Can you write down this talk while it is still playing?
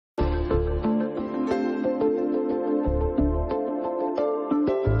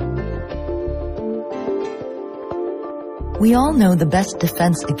We all know the best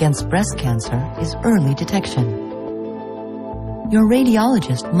defense against breast cancer is early detection. Your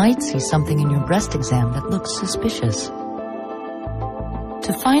radiologist might see something in your breast exam that looks suspicious.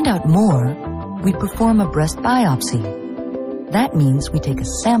 To find out more, we perform a breast biopsy. That means we take a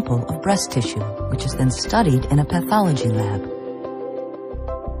sample of breast tissue, which is then studied in a pathology lab.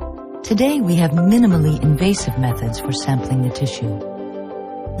 Today, we have minimally invasive methods for sampling the tissue.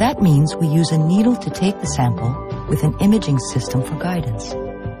 That means we use a needle to take the sample with an imaging system for guidance.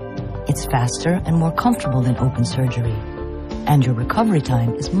 It's faster and more comfortable than open surgery, and your recovery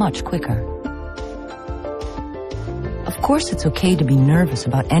time is much quicker. Of course, it's okay to be nervous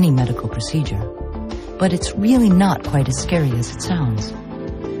about any medical procedure, but it's really not quite as scary as it sounds,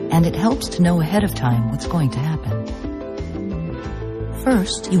 and it helps to know ahead of time what's going to happen.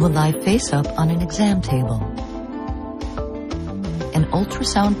 First, you will lie face up on an exam table. An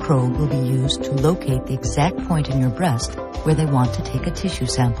ultrasound probe will be used to locate the exact point in your breast where they want to take a tissue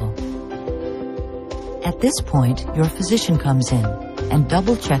sample. At this point, your physician comes in and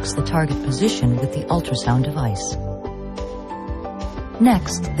double-checks the target position with the ultrasound device.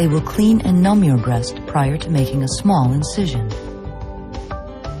 Next, they will clean and numb your breast prior to making a small incision.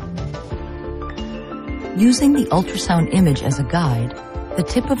 Using the ultrasound image as a guide, the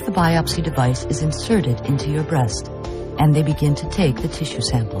tip of the biopsy device is inserted into your breast, and they begin to take the tissue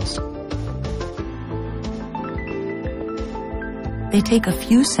samples. They take a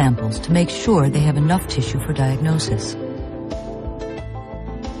few samples to make sure they have enough tissue for diagnosis.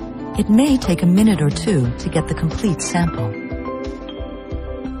 It may take a minute or two to get the complete sample.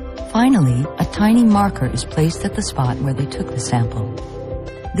 Finally, a tiny marker is placed at the spot where they took the sample.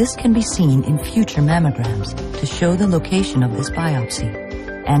 This can be seen in future mammograms to show the location of this biopsy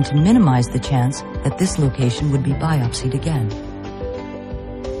and to minimize the chance that this location would be biopsied again.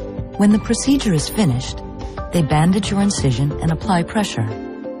 When the procedure is finished, they bandage your incision and apply pressure.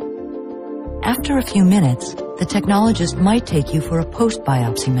 After a few minutes, the technologist might take you for a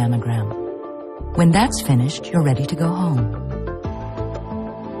post-biopsy mammogram. When that's finished, you're ready to go home.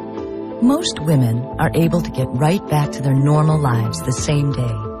 Most women are able to get right back to their normal lives the same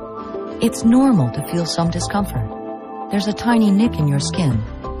day. It's normal to feel some discomfort. There's a tiny nick in your skin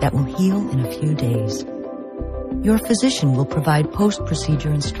that will heal in a few days. Your physician will provide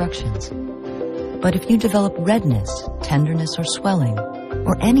post-procedure instructions. But if you develop redness, tenderness, or swelling,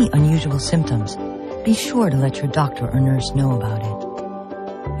 or any unusual symptoms, be sure to let your doctor or nurse know about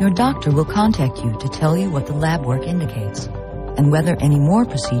it. Your doctor will contact you to tell you what the lab work indicates and whether any more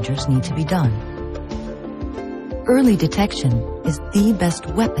procedures need to be done. Early detection is the best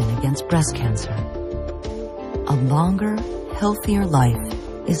weapon against breast cancer. A longer, healthier life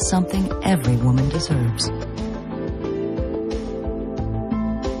is something every woman deserves.